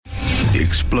The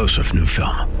explosive new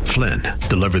film, Flynn,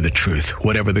 deliver the truth,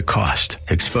 whatever the cost,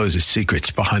 exposes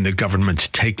secrets behind the government's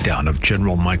takedown of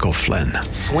General Michael Flynn.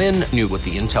 Flynn knew what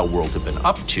the intel world had been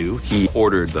up to. He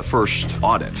ordered the first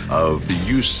audit of the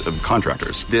use of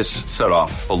contractors. This set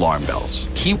off alarm bells.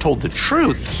 He told the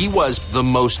truth. He was the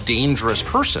most dangerous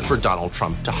person for Donald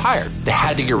Trump to hire. They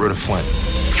had to get rid of Flynn.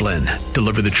 Flynn,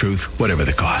 deliver the truth, whatever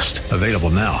the cost. Available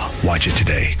now. Watch it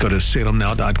today. Go to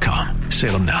salemnow.com.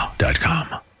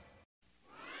 salemnow.com.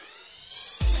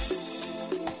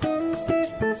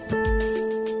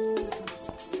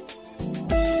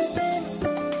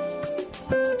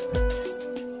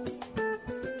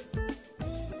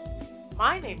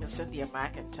 My name is Cynthia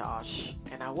McIntosh,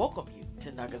 and I welcome you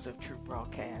to Nuggets of Truth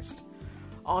broadcast.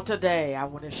 On today, I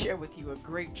want to share with you a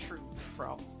great truth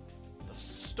from the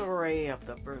story of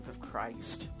the birth of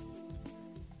Christ.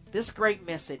 This great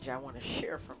message I want to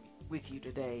share with you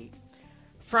today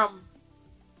from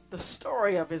the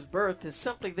story of his birth is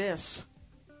simply this: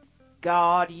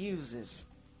 God uses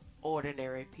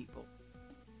ordinary people.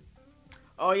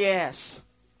 Oh yes,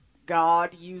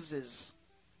 God uses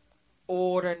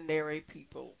ordinary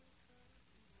people.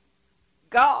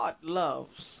 God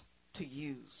loves to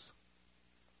use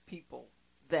people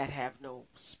that have no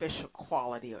special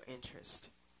quality or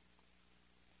interest.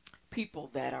 People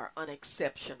that are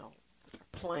unexceptional,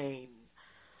 plain,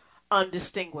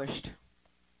 undistinguished.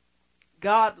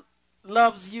 God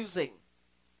loves using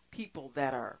people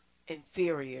that are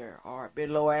inferior or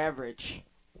below average.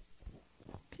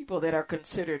 People that are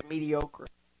considered mediocre.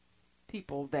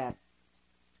 People that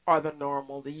are the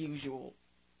normal, the usual.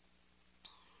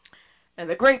 And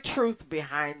the great truth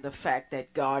behind the fact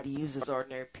that God uses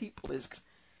ordinary people is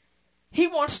he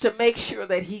wants to make sure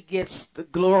that he gets the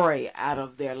glory out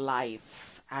of their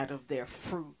life, out of their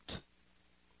fruit,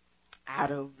 out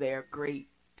of their great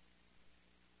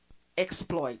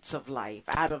exploits of life,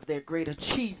 out of their great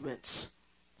achievements.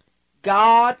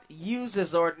 God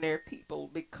uses ordinary people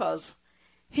because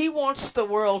he wants the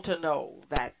world to know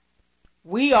that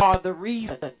we are the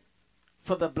reason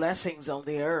for the blessings on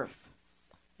the earth.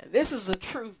 And this is the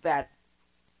truth that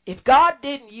if God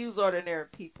didn't use ordinary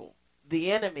people,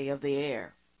 the enemy of the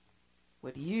air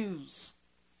would use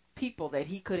people that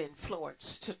he could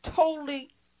influence to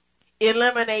totally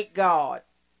eliminate God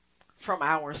from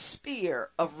our sphere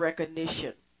of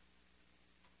recognition.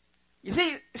 You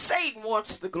see, Satan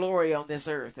wants the glory on this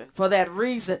earth, and for that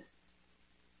reason,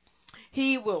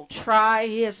 he will try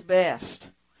his best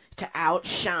to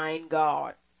outshine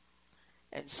God.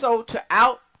 And so to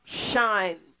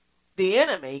outshine the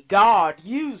enemy, God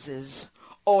uses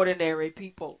ordinary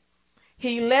people.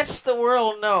 He lets the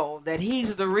world know that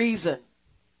he's the reason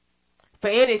for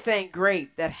anything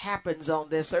great that happens on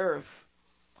this earth.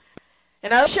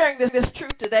 And I'm sharing this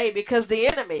truth today because the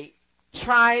enemy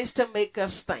tries to make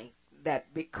us think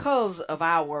that because of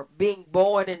our being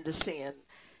born into sin,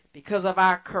 because of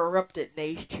our corrupted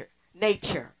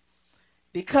nature,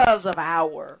 because of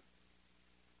our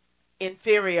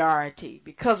inferiority,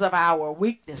 because of our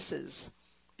weaknesses,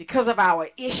 because of our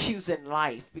issues in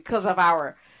life, because of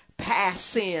our past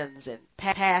sins and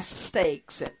past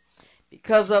mistakes, and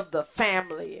because of the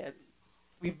family and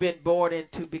we've been born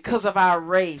into, because of our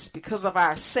race, because of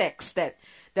our sex, that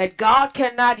God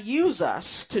cannot use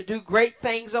us to do great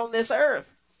things on this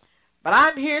earth. But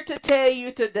I'm here to tell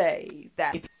you today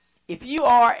that if you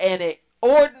are an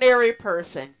ordinary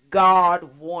person,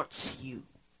 God wants you.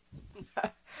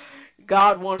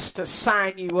 God wants to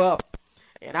sign you up.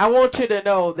 And I want you to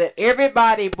know that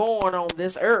everybody born on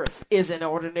this earth is an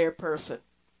ordinary person.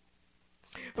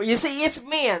 For you see, it's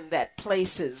men that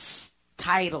places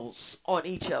titles on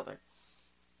each other.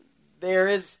 There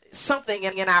is something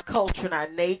in our culture and our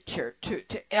nature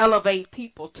to elevate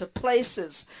people to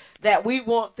places that we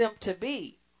want them to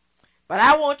be. But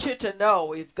I want you to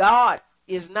know, if God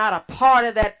is not a part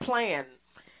of that plan,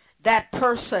 that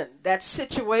person, that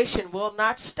situation will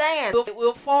not stand. It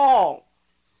will fall.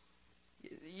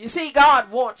 You see, God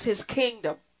wants his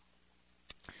kingdom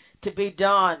to be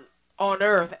done on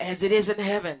earth as it is in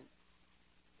heaven.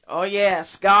 Oh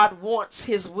yes, God wants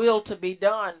his will to be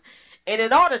done. And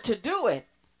in order to do it,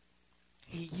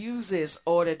 he uses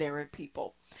ordinary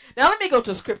people. Now let me go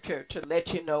to scripture to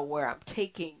let you know where I'm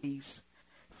taking these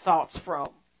thoughts from.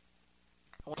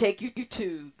 I want to take you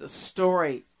to the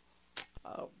story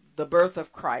of the birth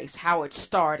of Christ, how it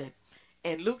started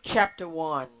in Luke chapter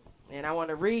 1. And I want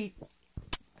to read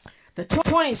the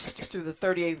 26th through the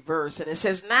 38th verse. And it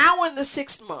says, "Now in the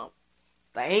 6th month,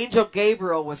 the angel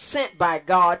Gabriel was sent by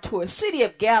God to a city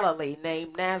of Galilee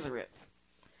named Nazareth,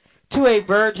 to a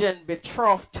virgin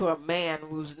betrothed to a man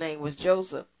whose name was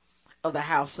Joseph, of the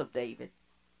house of David.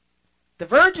 The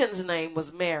virgin's name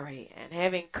was Mary, and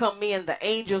having come in, the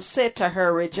angel said to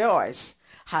her, Rejoice,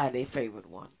 highly favored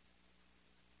one.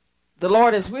 The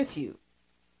Lord is with you.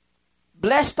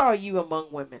 Blessed are you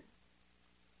among women.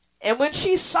 And when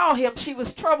she saw him, she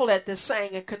was troubled at this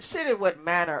saying, and considered what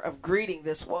manner of greeting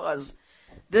this was.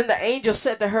 Then the angel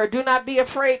said to her, Do not be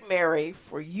afraid, Mary,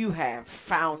 for you have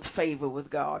found favor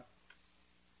with God.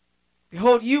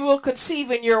 Behold, you will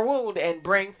conceive in your womb and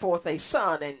bring forth a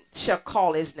son, and shall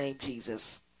call his name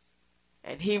Jesus.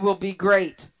 And he will be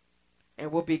great, and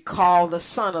will be called the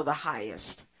Son of the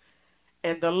Highest.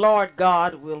 And the Lord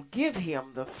God will give him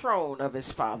the throne of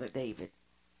his father David.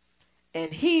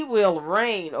 And he will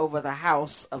reign over the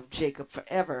house of Jacob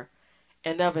forever,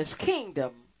 and of his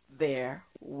kingdom there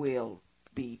will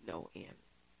be no end.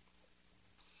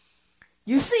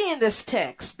 You see in this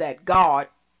text that God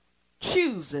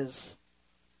chooses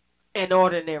an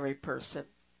ordinary person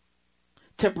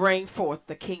to bring forth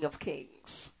the King of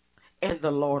Kings and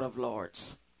the Lord of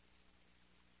Lords.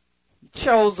 He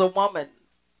chose a woman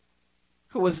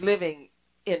who was living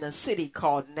in a city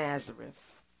called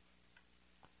Nazareth.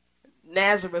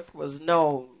 Nazareth was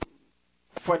known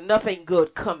for nothing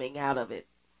good coming out of it.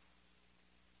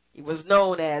 It was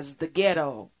known as the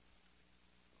ghetto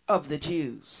of the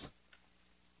Jews.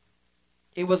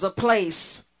 It was a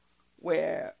place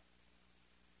where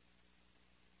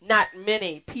not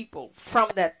many people from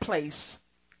that place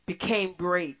became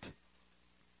great.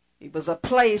 It was a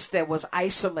place that was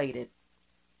isolated.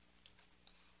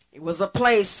 It was a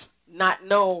place not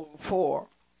known for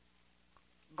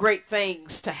great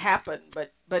things to happen,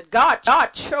 but God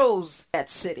chose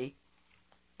that city.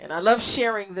 And I love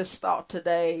sharing this thought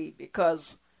today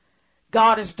because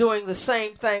God is doing the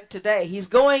same thing today. He's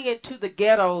going into the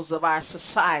ghettos of our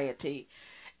society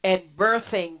and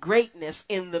birthing greatness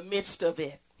in the midst of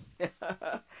it.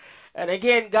 And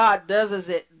again, God does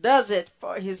it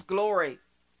for his glory.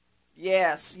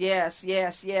 Yes.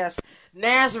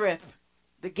 Nazareth,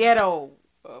 the ghetto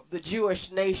of the Jewish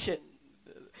nation.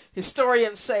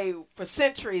 Historians say for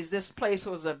centuries this place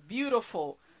was a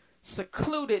beautiful,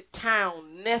 secluded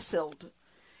town nestled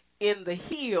in the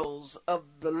hills of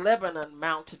the Lebanon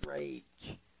mountain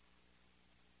range.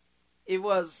 It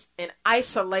was an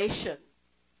isolation,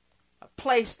 a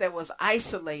place that was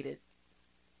isolated,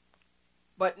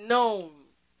 but known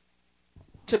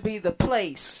to be the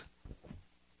place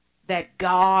that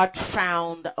God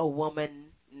found a woman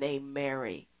named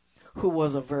Mary, who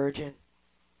was a virgin.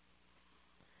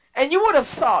 And you would have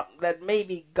thought that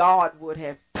maybe God would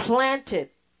have planted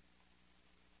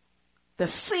the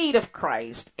seed of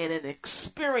Christ in an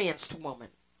experienced woman,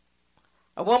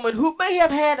 a woman who may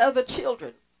have had other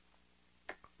children,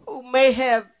 who may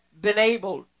have been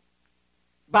able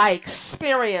by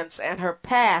experience and her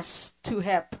past to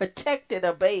have protected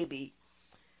a baby.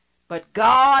 But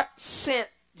God sent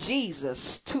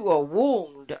Jesus to a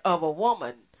wound of a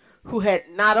woman who had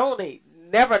not only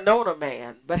never known a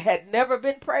man, but had never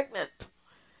been pregnant.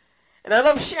 And I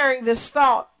love sharing this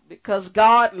thought because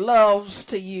God loves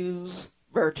to use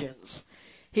virgins.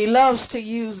 He loves to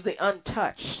use the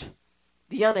untouched,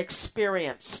 the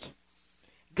unexperienced.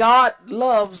 God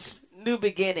loves new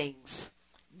beginnings.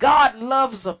 God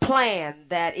loves a plan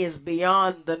that is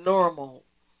beyond the normal.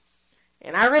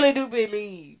 And I really do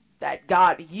believe that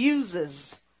God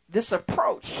uses this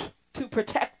approach to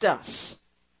protect us.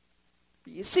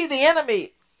 You see, the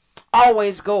enemy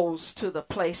always goes to the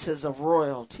places of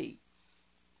royalty,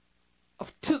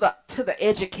 to the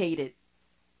educated,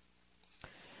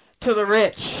 to the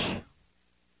rich.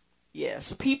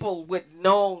 Yes, people with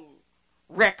known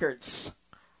records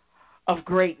of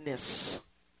greatness.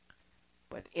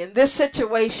 But in this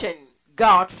situation,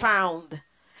 God found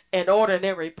an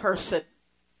ordinary person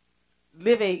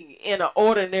living in an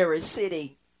ordinary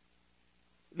city,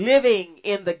 living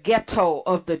in the ghetto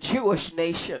of the Jewish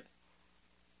nation.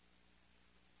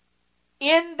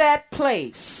 In that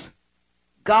place,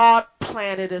 God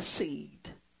planted a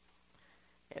seed.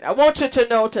 And I want you to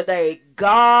know today,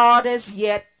 God is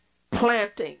yet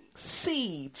planting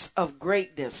seeds of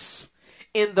greatness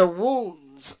in the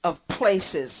wounds of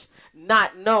places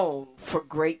not known for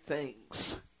great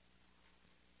things.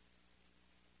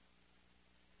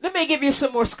 Let me give you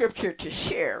some more scripture to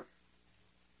share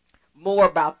more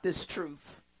about this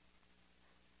truth.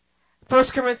 1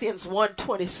 Corinthians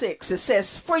 1:26, it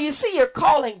says, For you see your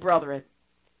calling, brethren,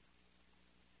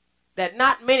 that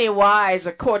not many wise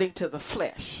according to the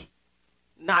flesh,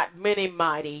 not many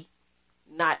mighty,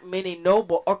 not many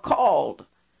noble are called,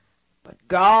 but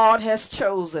God has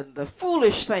chosen the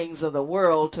foolish things of the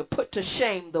world to put to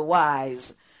shame the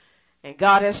wise, And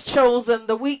God has chosen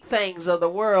the weak things of the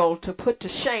world to put to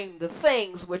shame the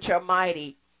things which are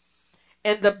mighty,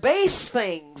 and the base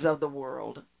things of the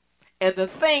world, and the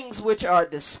things which are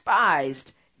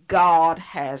despised, God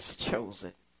has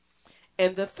chosen.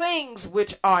 And the things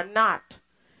which are not,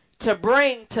 to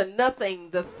bring to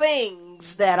nothing the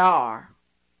things that are,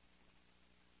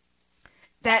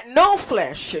 that no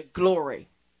flesh should glory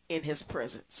in his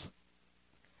presence.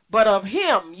 But of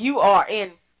him you are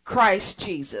in Christ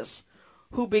Jesus,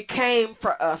 who became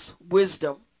for us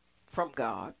wisdom from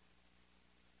God,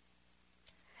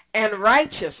 and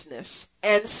righteousness,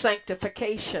 and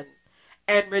sanctification,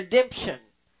 and redemption.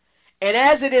 And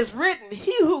as it is written,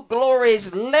 he who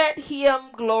glories, let him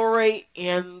glory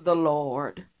in the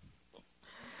Lord.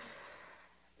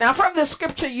 Now from the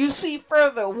scripture you see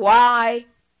further why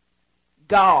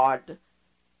God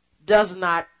does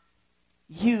not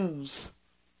use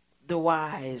the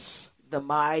wise, the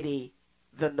mighty,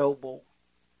 the noble.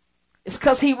 It's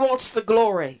because he wants the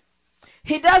glory.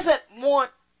 He doesn't want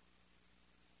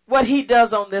what he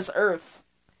does on this earth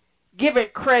giving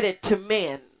credit to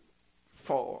men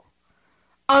for.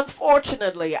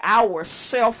 Unfortunately, our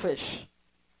selfish,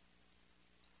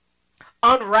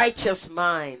 unrighteous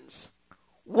minds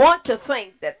want to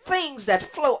think that things that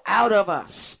flow out of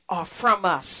us are from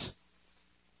us.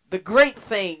 The great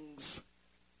things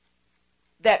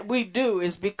that we do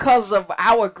is because of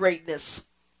our greatness.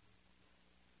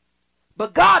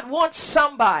 But God wants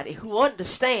somebody who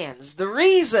understands the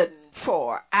reason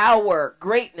for our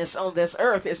greatness on this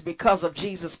earth is because of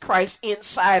Jesus Christ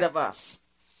inside of us.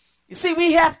 You see,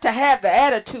 we have to have the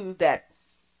attitude that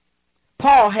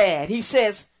Paul had. He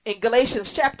says in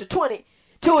Galatians chapter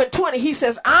 22 and 20, he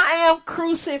says, I am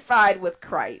crucified with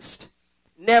Christ.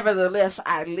 Nevertheless,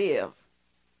 I live.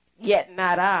 Yet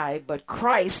not I, but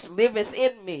Christ liveth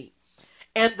in me.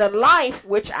 And the life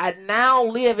which I now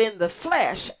live in the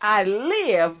flesh, I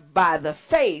live by the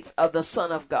faith of the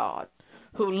Son of God,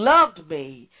 who loved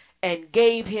me and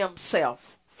gave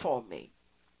himself for me.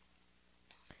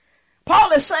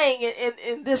 Paul is saying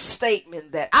in this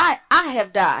statement that I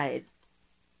have died.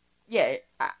 Yeah,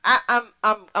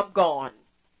 I'm gone.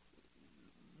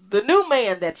 The new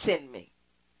man that's in me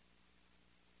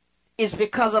is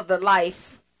because of the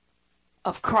life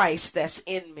of Christ that's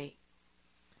in me.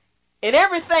 In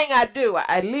everything I do,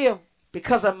 I live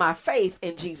because of my faith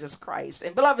in Jesus Christ.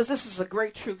 And beloveds, this is a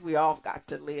great truth we all got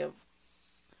to live,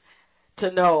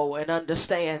 to know and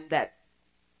understand that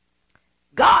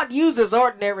God uses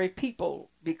ordinary people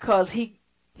because he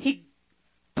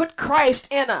put Christ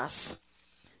in us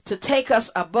to take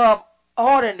us above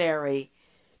ordinary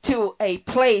to a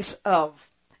place of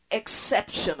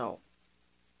exceptional.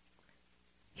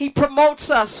 He promotes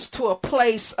us to a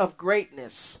place of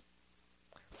greatness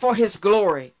for his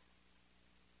glory.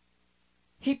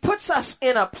 He puts us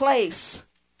in a place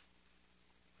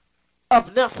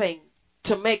of nothing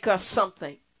to make us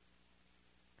something.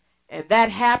 And that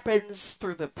happens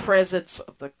through the presence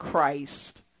of the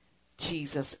Christ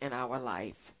Jesus in our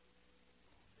life.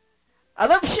 I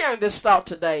love sharing this thought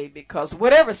today because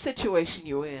whatever situation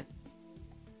you're in,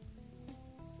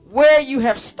 where you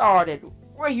have started,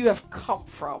 where you have come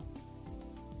from,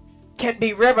 can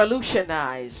be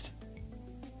revolutionized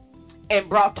and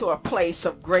brought to a place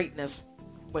of greatness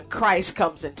when Christ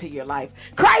comes into your life.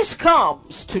 Christ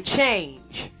comes to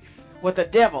change what the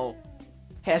devil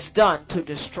has done to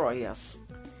destroy us.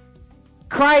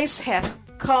 Christ hath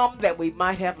come that we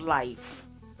might have life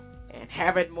and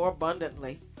have it more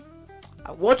abundantly.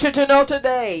 I want you to know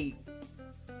today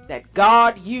that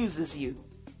God uses you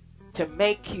to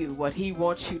make you what he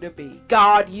wants you to be.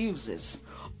 God uses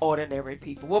ordinary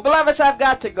people. Well, beloveds, I've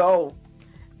got to go.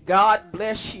 God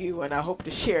bless you, and I hope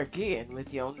to share again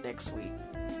with you on next week.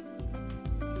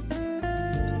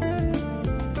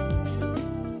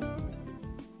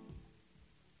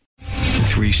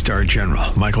 Three-star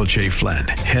General Michael J. Flynn,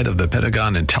 head of the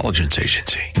Pentagon Intelligence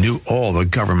Agency, knew all the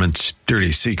government's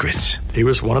dirty secrets. He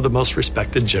was one of the most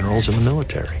respected generals in the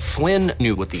military. Flynn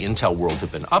knew what the intel world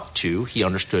had been up to. He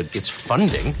understood its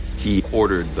funding. He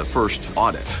ordered the first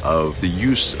audit of the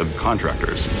use of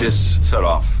contractors. This set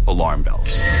off alarm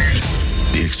bells.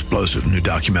 The explosive new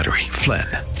documentary, Flynn,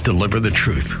 Deliver the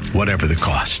Truth, Whatever the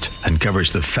Cost,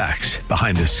 uncovers the facts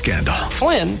behind this scandal.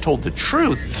 Flynn told the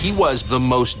truth. He was the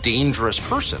most dangerous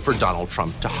person for Donald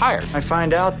Trump to hire. I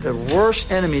find out the worst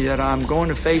enemy that I'm going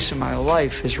to face in my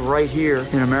life is right here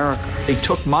in America. They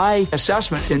took my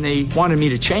assessment and they wanted me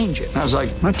to change it. And I was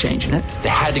like, I'm not changing it. They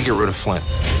had to get rid of Flynn.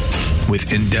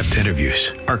 with in-depth interviews,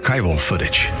 archival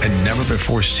footage, and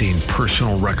never-before-seen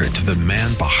personal records of the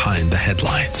man behind the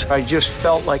headlines. I just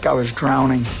felt like I was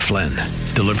drowning. Flynn,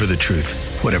 deliver the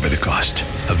truth, whatever the cost.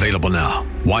 Available now.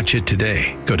 Watch it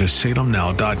today. Go to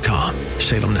salemnow.com.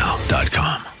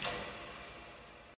 salemnow.com.